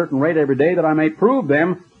gather a certain rate every day, that I may prove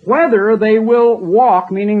them whether they will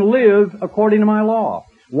walk," meaning live, "according to my law."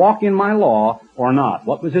 Walk in my law or not.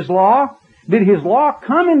 What was His law? Did His law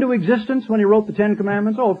come into existence when He wrote the 10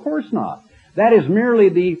 Commandments? Oh, of course not. That is merely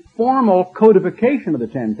the formal codification of the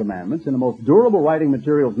 10 Commandments in the most durable writing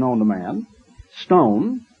materials known to man,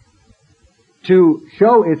 stone, to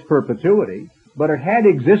show its perpetuity, but it had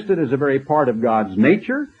existed as a very part of God's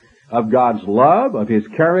nature, of God's love, of His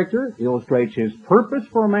character, illustrates His purpose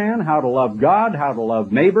for man, how to love God, how to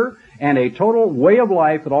love neighbor, and a total way of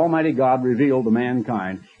life that Almighty God revealed to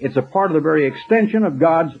mankind. It's a part of the very extension of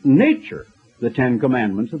God's nature, the 10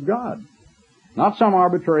 Commandments of God. Not some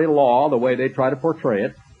arbitrary law, the way they try to portray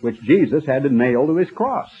it, which Jesus had to nail to His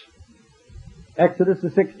cross. Exodus,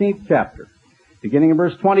 the 16th chapter. Beginning in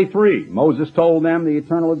verse 23, Moses told them, the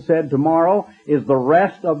Eternal had said, "Tomorrow is the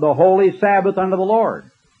rest of the holy Sabbath unto the Lord."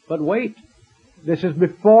 But wait, this is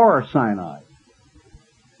before Sinai.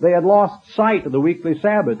 They had lost sight of the weekly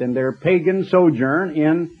Sabbath in their pagan sojourn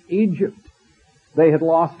in Egypt. They had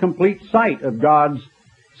lost complete sight of God's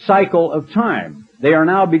cycle of time. They are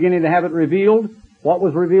now beginning to have it revealed. What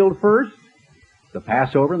was revealed first? The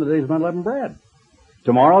Passover and the days of unleavened bread.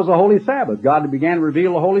 Tomorrow is the holy Sabbath. God began to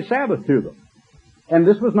reveal the holy Sabbath to them. And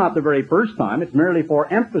this was not the very first time. It's merely for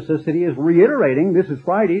emphasis that He is reiterating, this is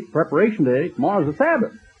Friday, preparation day, tomorrow is the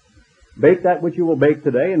Sabbath. Bake that which you will bake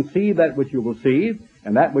today, and seethe that which you will seethe,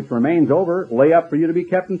 and that which remains over, lay up for you to be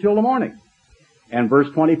kept until the morning. And verse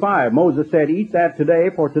 25, Moses said, "Eat that today,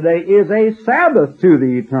 for today is a Sabbath to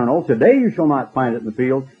the Eternal. Today you shall not find it in the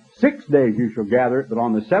field. 6 days you shall gather it, but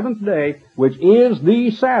on the 7th day, which is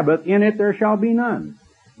the Sabbath, in it there shall be none."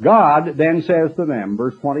 God then says to them,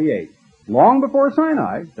 verse 28, long before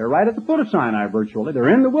Sinai, they're right at the foot of Sinai virtually, they're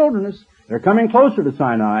in the wilderness, they're coming closer to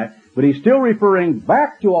Sinai, but He's still referring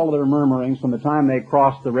back to all of their murmurings from the time they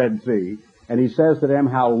crossed the Red Sea. And He says to them,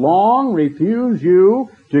 "How long refuse you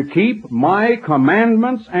to keep my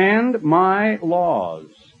commandments and my laws?"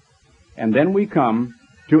 And then we come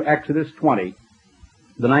to Exodus 20,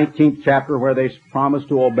 the 19th chapter, where they promise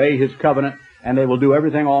to obey His covenant, and they will do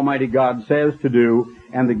everything Almighty God says to do,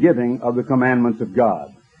 and the giving of the commandments of God.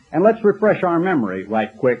 And let's refresh our memory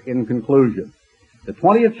right quick in conclusion. The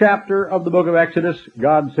 20th chapter of the book of Exodus,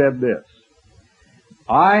 God said this,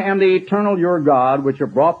 I am the eternal your God, which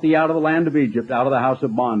have brought thee out of the land of Egypt, out of the house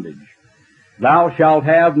of bondage. Thou shalt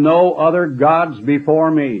have no other gods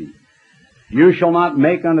before me. You shall not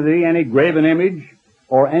make unto thee any graven image,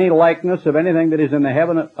 or any likeness of anything that is in the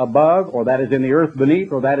heaven above, or that is in the earth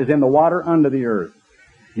beneath, or that is in the water under the earth.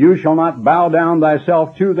 You shall not bow down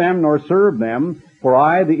thyself to them, nor serve them, for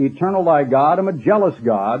I, the eternal thy God, am a jealous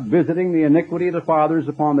God, visiting the iniquity of the fathers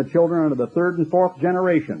upon the children unto the third and fourth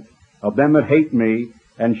generation of them that hate me,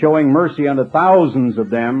 and showing mercy unto thousands of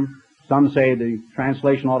them. Some say the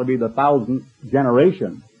translation ought to be the 1,000th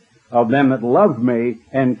generation of them that love me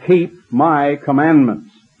and keep my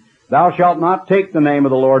commandments. Thou shalt not take the name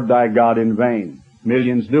of the Lord thy God in vain.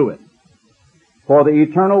 Millions do it. For the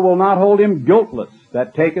Eternal will not hold him guiltless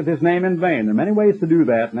that taketh his name in vain. There are many ways to do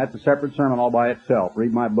that, and that's a separate sermon all by itself.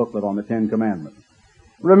 Read my booklet on the Ten Commandments.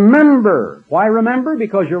 Remember. Why remember?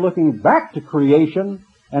 Because you're looking back to creation,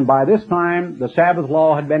 and by this time the Sabbath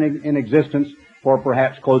law had been in existence for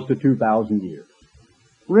perhaps close to 2,000 years.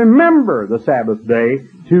 Remember the Sabbath day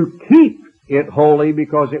to keep it holy,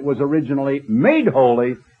 because it was originally made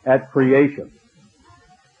holy at creation.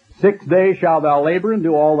 6 days shalt thou labor and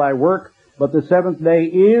do all thy work, but the seventh day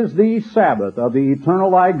is the Sabbath of the eternal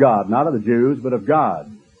thy God, not of the Jews, but of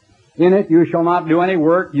God. In it you shall not do any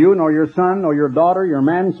work, you, nor your son, nor your daughter, your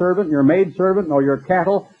manservant, your maidservant, nor your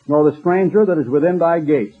cattle, nor the stranger that is within thy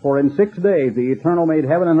gates. For in 6 days the Eternal made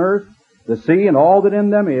heaven and earth, the sea, and all that in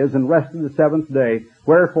them is, and rested the seventh day.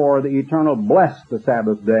 Wherefore the Eternal blessed the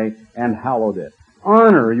Sabbath day, and hallowed it.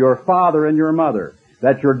 Honor your father and your mother,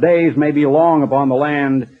 that your days may be long upon the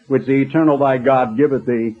land which the Eternal thy God giveth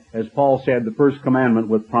thee, as Paul said, the first commandment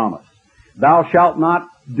with promise. Thou shalt not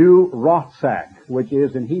do wrathsack, which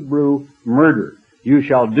is in Hebrew murder. You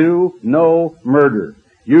shall do no murder.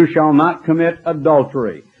 You shall not commit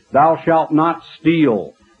adultery. Thou shalt not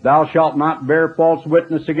steal. Thou shalt not bear false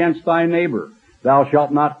witness against thy neighbor. Thou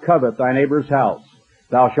shalt not covet thy neighbor's house.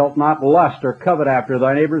 Thou shalt not lust or covet after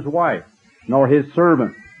thy neighbor's wife, nor his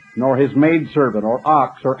servant, nor his maidservant, or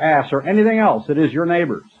ox, or ass, or anything else that is your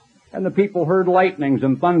neighbor's. And the people heard lightnings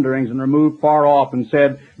and thunderings, and removed far off, and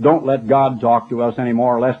said, Don't let God talk to us any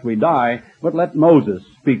more, lest we die, but let Moses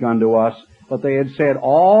speak unto us. But they had said,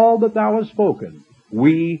 All that thou hast spoken,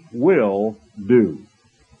 we will do.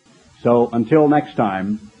 So until next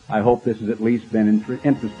time, I hope this has at least been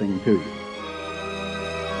interesting to you.